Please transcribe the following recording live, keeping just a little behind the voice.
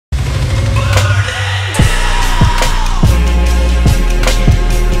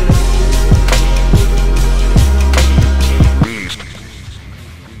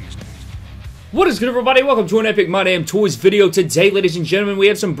What is good, everybody? Welcome to an Epic My Damn Toys video. Today, ladies and gentlemen, we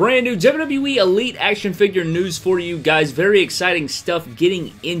have some brand new WWE Elite action figure news for you guys. Very exciting stuff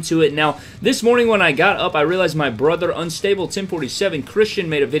getting into it. Now, this morning when I got up, I realized my brother, Unstable 1047 Christian,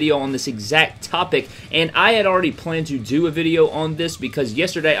 made a video on this exact topic, and I had already planned to do a video on this because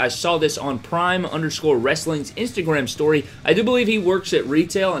yesterday I saw this on Prime_Wrestling's Instagram story. I do believe he works at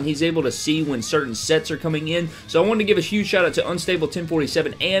retail, and he's able to see when certain sets are coming in, so I wanted to give a huge shout out to Unstable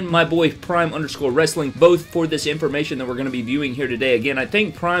 1047 and my boy Prime_Wrestling, both for this information that we're going to be viewing here today. Again, I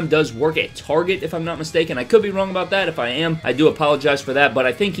think Prime does work at Target, if I'm not mistaken. I could be wrong about that. If I am, I do apologize for that, but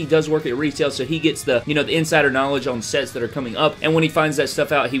I think he does work at retail, so he gets the, the insider knowledge on sets that are coming up, and when he finds that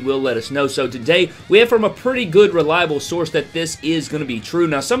stuff out, he will let us know. So today, we have from a pretty good, reliable source that this is going to be true.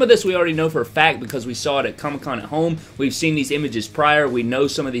 Now, some of this we already know for a fact because we saw it at Comic-Con at home. We've seen these images prior. We know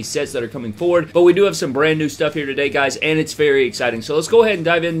some of these sets that are coming forward, but we do have some brand new stuff here today, guys, and it's very exciting. So let's go ahead and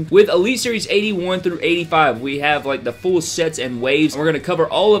dive in with Elite Series 81 through 85. We have like the full sets and waves, and we're going to cover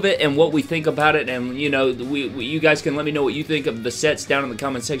all of it and what we think about it, and you guys can let me know what you think of the sets down in the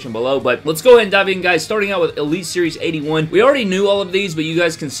comment section below. But let's go ahead and dive in, guys, starting out with Elite Series 81. We already knew all of these, but you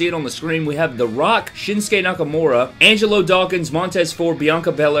guys can see it on the screen. We have The Rock, Shinsuke Nakamura, Angelo Dawkins, Montez Ford,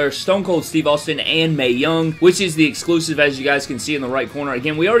 Bianca Belair, Stone Cold Steve Austin, and Mae Young, which is the exclusive, as you guys can see in the right corner.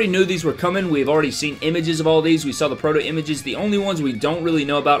 Again, we already knew these were coming. We've already seen images of all these. We saw the proto images. The only ones we don't really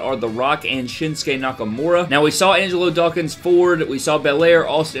know about are The Rock and Shinsuke Nakamura. Now, we saw Angelo Dawkins, Ford, we saw Belair,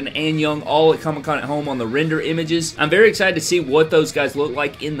 Austin, and Young all at Comic-Con at home on the render images. I'm very excited to see what those guys look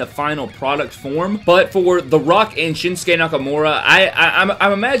like in the final product form. But for The Rock and Shinsuke Nakamura,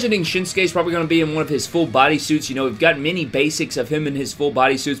 I'm imagining Shinsuke's probably going to be in one of his full body suits. You know, we've got many basics of him in his full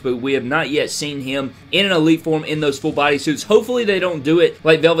body suits, but we have not yet seen him in an Elite form in those full body suits. Hopefully they don't do it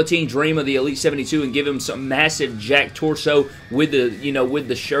like Velveteen Dream of the Elite 72 and give him some massive jacked torso with the, with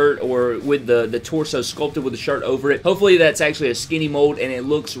the shirt, or with the torso sculpted with the shirt over it. Hopefully that's actually a skinny mold and it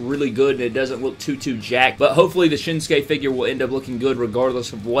looks really good and it doesn't look too jacked. But hopefully the Shinsuke figure will end up looking good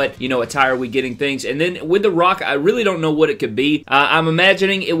regardless of what, attire we getting things. And then with The Rock, I really don't know what it could be. I'm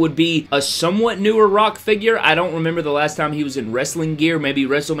imagining it would be a somewhat newer Rock figure. I don't remember the last time he was in wrestling gear. Maybe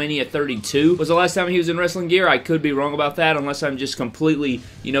WrestleMania 32 was the last time he was in wrestling gear. I could be wrong about that unless I'm just completely,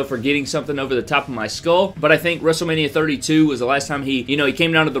 forgetting something over the top of my skull. But I think WrestleMania 32 was the last time he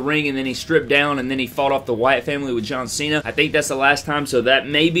came down to the ring and then he stripped down and then he fought off the Wyatt family with John Cena. I think that's the last time, so that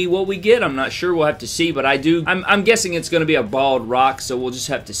may be what we get. I'm not sure. We'll have to see, but I'm guessing it's going to be a bald Rock, so we'll just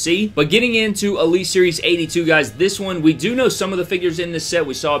have to see. But getting into Elite Series 82, guys, this one, we do know some of the figures in this set.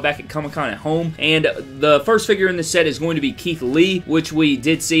 We saw it back at Comic-Con at home, and the first figure in this set is going to be Keith Lee, which we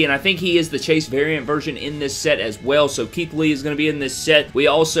did see, and I think he is the Chase variant version in this set as well, so Keith Lee is going to be in this set. We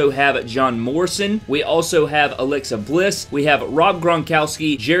also have John Morrison. We also have Alexa Bliss. We have Rob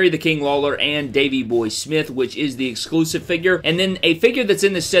Gronkowski, Jerry the King Lawler, and Davey Boy Smith, which is the exclusive figure. And then a figure that's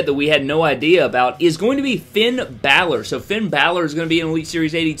in this set that we had no idea about is going to be Finn Balor. So Finn Balor is going to be in Elite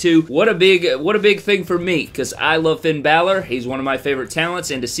Series 82. What a big thing for me, because I love Finn Balor. He's one of my favorite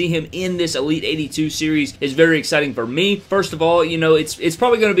talents, and to see him in this Elite 82 series is very exciting for me. First of all, it's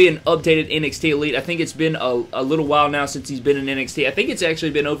probably going to be an updated NXT Elite. I think it's been a little while now since he's been in NXT. I think it's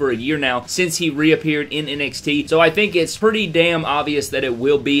actually been over a year now since he reappeared in NXT. So I think it's pretty damn obvious that it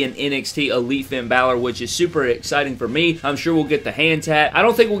will be an NXT Elite Finn Balor, which is super exciting for me. I'm sure we'll get the hand tat. I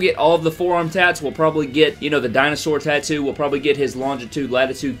don't think we'll get all of the forearm tats. We'll probably get, the dinosaur tattoo. We'll probably get his longitude,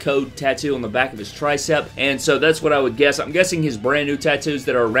 latitude code tattoo on the back of his tricep. And so that's what I would guess. I'm guessing his brand new tattoos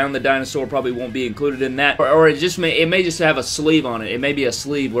that are around the dinosaur probably won't be included in that. Or it may just have a sleeve on it. It may be a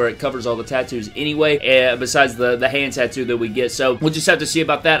sleeve where it covers all the tattoos anyway, besides the hand tattoo that we get. So we'll just have to see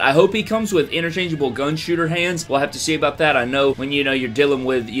about that. I hope he comes with interchangeable gun shooter hands. We'll have to see about that. I know when, you're dealing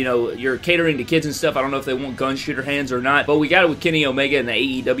with, you're catering to kids and stuff, I don't know if they want gun shooter hands or not, but we got it with Kenny Omega and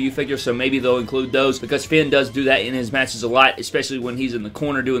the AEW figure, so maybe they'll include those, because Finn does do that in his matches a lot, especially when he's in the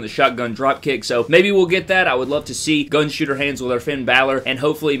corner doing the shotgun drop kick, so maybe we'll get that. I would love to see gun shooter hands with our Finn Balor, and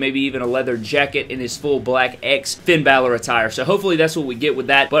hopefully maybe even a leather jacket in his full black X Finn Balor attire, so hopefully that's what we get with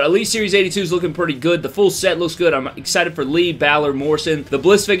that. But Elite Series 82 is looking pretty good. The full set looks good. I'm excited for Lee, Balor, Morrison. The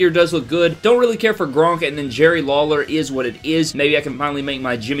Bliss figure does look good. Don't really care for Gronk, and then Jerry Lawler is what it is. Maybe I can finally make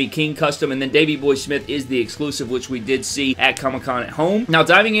my Jimmy King custom, and then Davey Boy Smith is the exclusive, which we did see at Comic-Con at home. Now,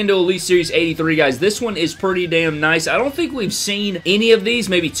 diving into Elite Series 83, guys, this one is pretty damn nice. I don't think we've seen any of these,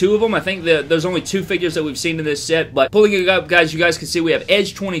 maybe two of them. I think there's only two figures that we've seen in this set, but pulling it up, guys, you guys can see we have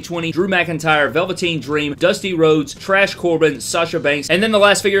Edge 2020, Drew McIntyre, Velveteen Dream, Dusty Rhodes, Trash Corbin, Sasha Banks, and then the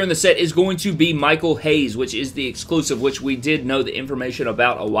last figure in the set is going to be Michael Hayes, which is the exclusive, which we did know the information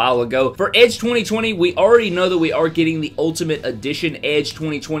about a while ago. For Edge 2020, we already know that we are getting the Ultimate Edition Edge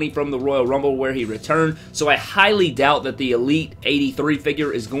 2020 from the Royal Rumble where he returned, so I highly doubt that the Elite 83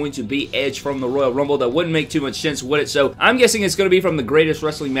 figure is going to be Edge from the Royal Rumble. That wouldn't make too much sense, would it? So I'm guessing it's going to be from the greatest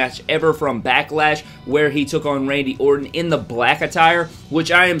wrestling match ever from Backlash, where he took on Randy Orton in the black attire,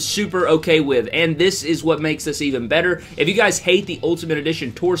 which I am super okay with, and this is what makes this even better. If you guys hate the Ultimate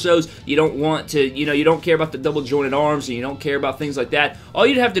Edition torsos, you don't want to, you don't care about the double jointed arms, and you don't care about things like that, all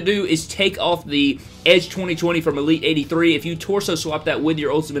you'd have to do is take off the Edge 2020 from Elite 83. If you torso swap that with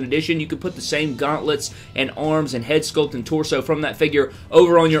your Ultimate Edition, you could put the same gauntlets and arms and head sculpt and torso from that figure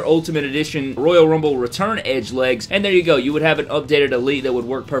over on your Ultimate Edition Royal Rumble Return Edge legs, and there you go. You would have an updated Elite that would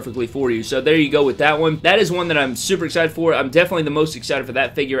work perfectly for you. So there you go with that one. That is one that I'm super excited for. I'm definitely the most excited for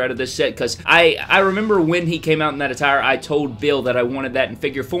that figure out of this set, because I remember when he came out in that attire, I told Bill that I wanted that in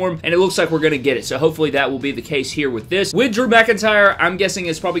figure form, and it looks like we're going to get it. So hopefully that will be the case here with this. With Drew McIntyre, I'm guessing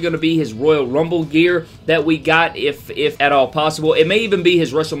it's probably going to be his Royal Rumble gear that we got, if at all possible. It may even be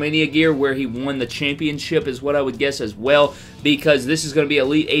his WrestleMania gear where he won the championship, is what I would guess as well, because this is going to be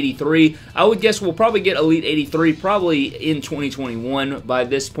Elite 83. I would guess we'll probably get Elite 83 probably in 2021 by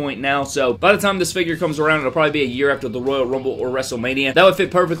this point now. So by the time this figure comes around, it'll probably be a year after the Royal Rumble or WrestleMania. That would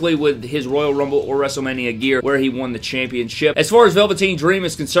fit perfectly with his Royal Rumble or WrestleMania gear where he won the championship. As far as Velveteen Dream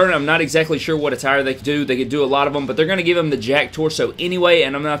is concerned, I'm not exactly sure what attire they could do. They could do a lot of them, but they're going to give him the Jack torso anyway,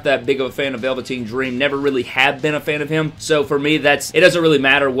 and I'm not that big of a fan of Velveteen Dream. Never really have been a fan of him. So for me, it doesn't really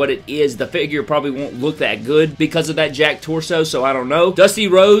matter what it is. The figure probably won't look that good because of that Jack torso, so I don't know. Dusty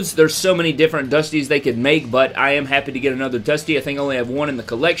Rhodes, there's so many different Dusties they could make, but I am happy to get another Dusty. I think I only have one in the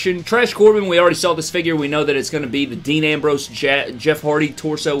collection. Trash Corbin, we already saw this figure. We know that it's going to be the Dean Ambrose Jeff Hardy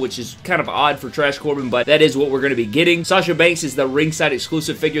torso, which is kind of odd for Trash Corbin, but that is what we're going to be getting. Sasha Banks is the ringside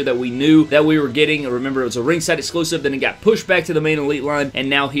exclusive figure that we knew that we were getting. Remember, it was a ringside exclusive, then it got pushed back to the main Elite line, and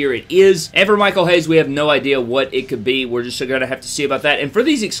now here it is. And for Michael Hayes, we have no idea what it could be. We're just going to have to see about that. And for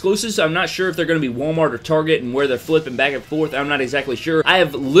these exclusives, I'm not sure if they're going to be Walmart or Target and where they're flipping back and forth. I'm not exactly sure. I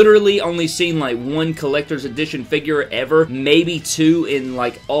have literally only seen like one collector's edition figure ever, maybe two in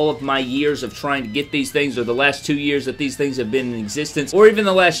like all of my years of trying to get these things, or the last 2 years that these things have been in existence, or even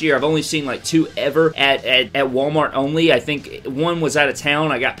the last year. I've only seen like two ever at Walmart only. I think one was out of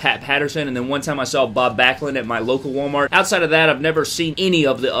town. I got Pat Patterson, and then one time I saw Bob Backlund at my local Walmart. Outside of that, I've never seen any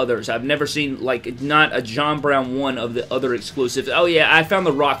of the others. I've never seen like not a John Brown one of the other exclusives. Oh yeah, I found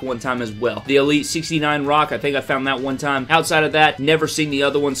the Rock one time as well. The Elite 69 Rock, I think I found that one time. Outside of that, never seen the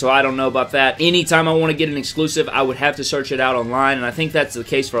other one, so I don't know about that. Anytime I want to get an exclusive, I would have to search it out online, and I think that's the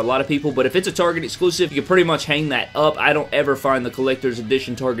case for a lot of people, but if it's a Target exclusive, you can pretty much hang that up. I don't ever find the collector's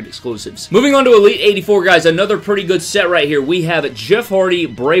edition Target exclusives. Moving on to Elite 84, guys, another pretty good set right here. We have Jeff Hardy,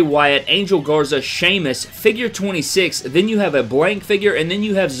 Bray Wyatt, Angel Garza, Sheamus, figure 26, then you have a blank figure, and then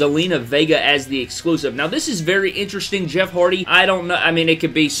you have Zelina Vega as the exclusive. Now, this is very interesting. Jeff Hardy, I don't know. I mean, it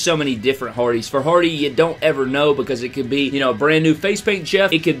could be so many different Hardys. For Hardy, you don't ever know, because it could be, you know, brand new face paint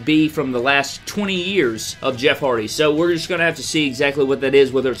Jeff. It could be from the last 20 years of Jeff Hardy. So we're just going to have to see exactly what that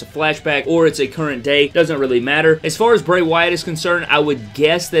is, whether it's a flashback or it's a current day. Doesn't really matter. As far as Bray Wyatt is concerned, I would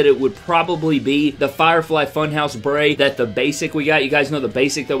guess that it would probably be the Firefly Funhouse Bray, that the basic we got. You guys know the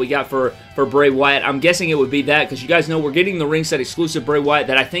basic that we got for Bray Wyatt. I'm guessing it would be that, because you guys know we're getting the ringside exclusive Bray Wyatt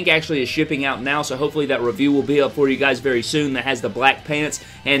that I think actually is shipping out now, so hopefully that review will be up for you guys very soon, that has the black pants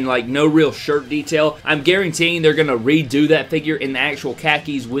and like no real shirt detail. I'm guaranteeing they're going to redo that figure in the actual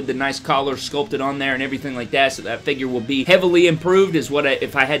khakis with the nice collar sculpted on there and everything like that, so that figure will be heavily improved, is what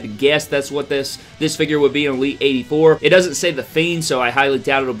if I had to guess, that's what this figure would be in Elite 84. It doesn't say the Fiend, so I highly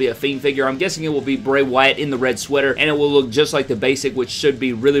doubt it'll be a Fiend figure. I'm guessing it will be Bray Wyatt in the red sweater, and it will look just like the basic, which should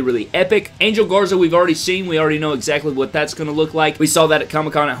be really, really epic. Angel Garza we've already seen. We already know exactly what that's going to look like. We saw that at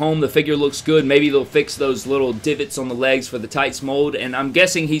Comic-Con at home. The figure looks good. Maybe they'll fix those little divots on the legs for the tights mold, and I'm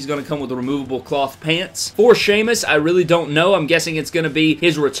guessing he's going to come with removable cloth pants. For Sheamus, I really don't know. I'm guessing it's going to be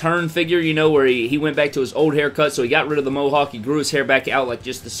his return figure, you know, where he went back to his old haircut, so he got rid of the mohawk. He grew his hair back out like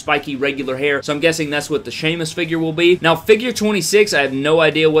just the spiky regular hair, so I'm guessing that's what the Sheamus figure will be. Now, figure 26, I have no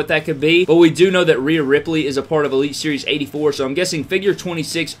idea what that could be, but we do know that Rhea Ripley is a part of Elite Series 84, so I'm guessing figure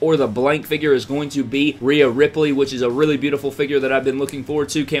 26 or the blank figure is going to be Rhea Ripley, which is a really beautiful figure that I've been looking forward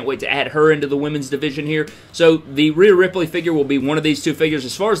to. Can't wait to add her into the women's division here. So the Rhea Ripley figure will be one of these two figures.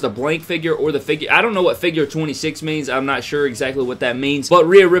 As far as the blank figure or the figure, I don't know what figure 26 means. I'm not sure exactly what that means, but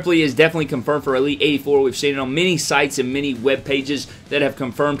Rhea Ripley is definitely confirmed for Elite 84. We've seen it on many sites and many web pages that have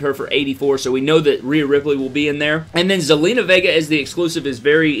confirmed her for 84, so we know that Rhea Ripley will be in there. And then Zelina Vega as the exclusive is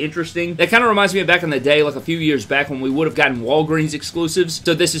very interesting. That kind of reminds me of back in the day, like a few years back, when we would have gotten Walgreens exclusives.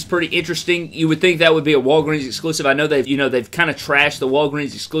 So this is pretty interesting. You would think that would be a Walgreens exclusive. I know they've kind of trashed the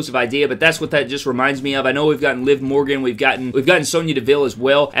Walgreens exclusive idea, but that's what that just reminds me of. I know we've gotten Liv Morgan, we've gotten Sonya Deville as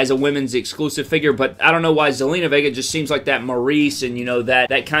well as a women's exclusive figure, but I don't know why Zelina Vega just seems like that Maurice and, you know,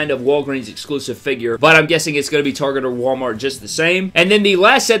 that kind of Walgreens exclusive figure, but I'm guessing it's going to be Target or Walmart just the same. And then the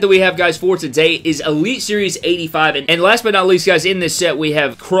last set that we have, guys, for today is Elite Series 85, and last but not least, guys, in this set we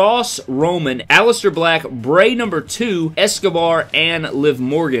have Kross, Roman, Aleister Black, Bray number 2, Escobar, and Liv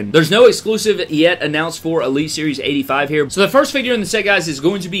Morgan. There's no exclusive yet announced for Elite Series 85 here. So the first figure in the set, guys, is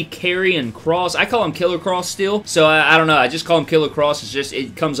going to be Karrion Kross. I call him Killer Kross still, so I don't know. I just call him Killer Kross. It's just,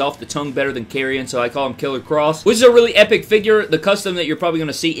 it comes off the tongue better than Karrion, so I call him Killer Kross, which is a really epic figure. The custom that you're probably going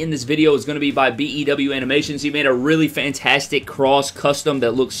to see in this video is going to be by BEW Animations. He made a really fantastic Kross custom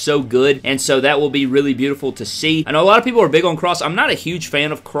that looks so good, and so that will be really beautiful to see. I know a lot of people are big on Kross. I'm not a huge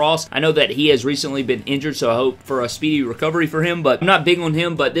fan of Kross. I know that he has recently been injured, so I hope for a speedy recovery for him, but I'm not big on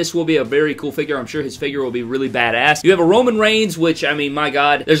him, but this will be a very cool figure. I'm sure his figure will be really badass. You have a Roman Reigns, which, I mean, my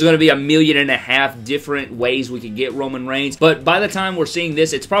God, there's going to be 1.5 million different ways we could get Roman Reigns, but by the time we're seeing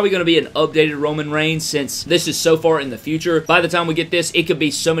this, it's probably going to be an updated Roman Reigns since this is so far in the future. By the time we get this, it could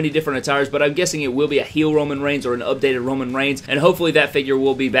be so many different attires, but I'm guessing it will be a heel Roman Reigns or an updated Roman Reigns, and hopefully that figure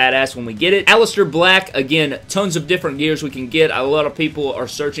will be badass when we get it. Aleister Black, again, tons of different gears we can get. A lot of people are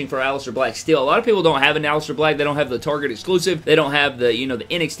searching for Aleister Black still. A lot of people don't have an Aleister Black. They don't have the Target exclusive. They don't have the, you know, the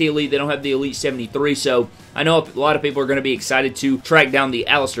NXT Elite. They don't have the Elite 73, so I know a lot of people are going to be excited to track down the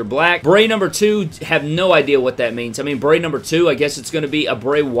Aleister Black. Bray number 2, have no idea what that means. I mean, Bray number 2, I guess it's going to be a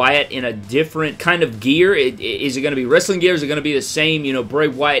Bray Wyatt in a different kind of gear. Is it going to be wrestling gear? Is it going to be the same, you know, Bray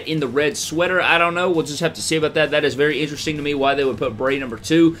Wyatt in the red sweater? I don't know. We'll just have to see about that. That is very interesting to me why they would put Bray number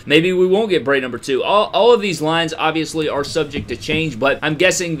 2. Maybe we won't get Bray number 2. All of these lines obviously are subject to change, but I'm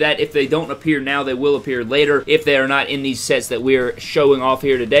guessing that if they don't appear now, they will appear later if they are not in these sets that we're showing off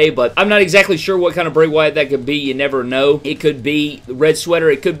here today, but I'm not exactly sure what kind of Bray Wyatt that could be. You never know. It could be the red sweater.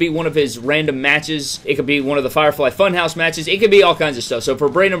 It could be one of his random matches. It could be one of the Firefly Funhouse matches. It could be all kinds of stuff. So for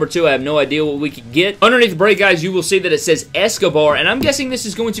Bray number 2, I have no idea what we could get. Underneath Bray, guys, you will see that it says Escobar, and I'm guessing this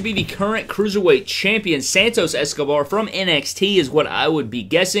is going to be the current Cruiserweight Champion. Santos Escobar from NXT is what I would be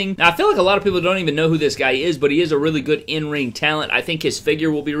guessing. Now, I feel like a lot of people don't even know who this guy is, but he is a really good in-ring talent. I think his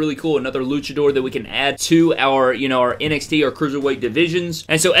figure will be really cool. Another luchador that we can add to our, you know, our NXT or Cruiserweight divisions.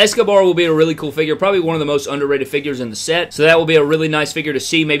 And so Escobar will be a really cool figure, probably one of the most underrated figures in the set. So that will be a really nice figure to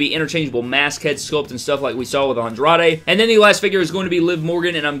see. Maybe interchangeable mask head sculpt and stuff like we saw with Andrade. And then the last figure is going to be Liv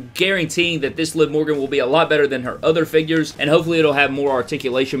Morgan, and I'm guaranteeing that this Liv Morgan will be a lot better than her other figures, and hopefully it'll have more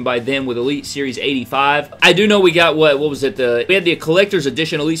articulation by then with Elite Series 85. I do know we got, what was it? We had the Collector's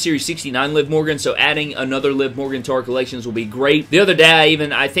Edition Elite Series 69 Liv Morgan, so adding another Liv Morgan to our collections will be great. The other day,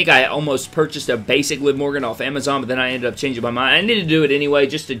 I think I almost purchased a basic Liv Morgan off Amazon, but then I ended up changing my mind. I needed to do it anyway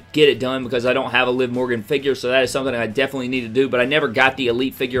just to get it done because I don't have a Liv Morgan figure, so that is something I definitely need to do, but I never got the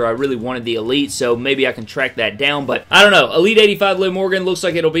Elite figure. I really wanted the Elite, so maybe I can track that down, but I don't know. Elite 85 Liv Morgan looks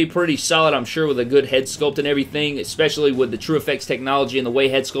like it'll be pretty solid, I'm sure, with a good head sculpt and everything, especially with the True Effects technology and the way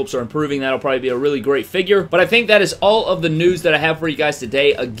head sculpts are improving. That'll probably be a really great figure, but I think that is all of the news that I have for you guys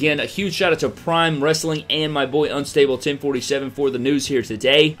today. Again, a huge shout out to Prime Wrestling and my boy Unstable 1047 for the news here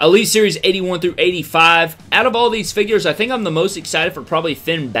today. Elite Series 81 through 85. Out of all these figures, I think I'm the most excited for probably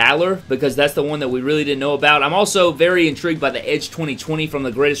Finn Balor, because that's the one that we really didn't know about. I'm also very intrigued by the Edge 2020 from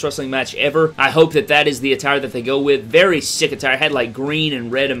the Greatest Wrestling Match Ever. I hope that that is the attire that they go with. Very sick attire. Had like green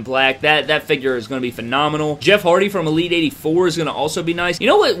and red and black. That figure is going to be phenomenal. Jeff Hardy from Elite 84 is going to also be nice. You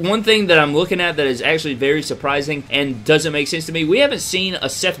know what? One thing that I'm looking at that is actually very surprising and doesn't make sense to me, we haven't seen a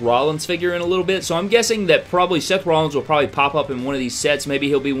Seth Rollins figure in a little bit, so I'm guessing that probably Seth Rollins will probably pop up in one of these sets. Maybe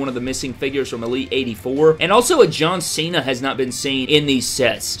he'll be one of the missing figures from Elite 84. And also a John Cena has not been seen in these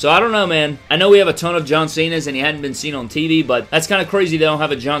sets. So I don't know, man. I know we have a ton of John Cenas and he hadn't been seen on TV, but that's kind of crazy they don't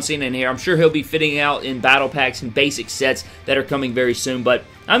have a John Cena in here. I'm sure he'll be fitting out in battle packs and basic sets that are coming very soon, but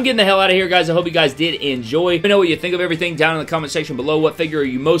I'm getting the hell out of here, guys. I hope you guys did enjoy. Let me know what you think of everything down in the comment section below. What figure are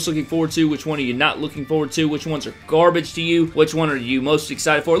you most looking forward to? Which one are you not looking forward to? Which ones are garbage to you? Which one are you most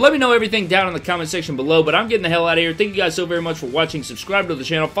excited for? Let me know everything down in the comment section below, but I'm getting the hell out of here. Thank you guys so very much for watching. Subscribe to the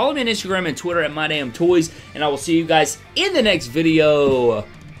channel. Follow me on Instagram and Twitter at MyDamnToys, and I will see you guys in the next video.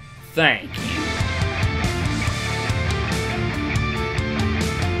 Thank you.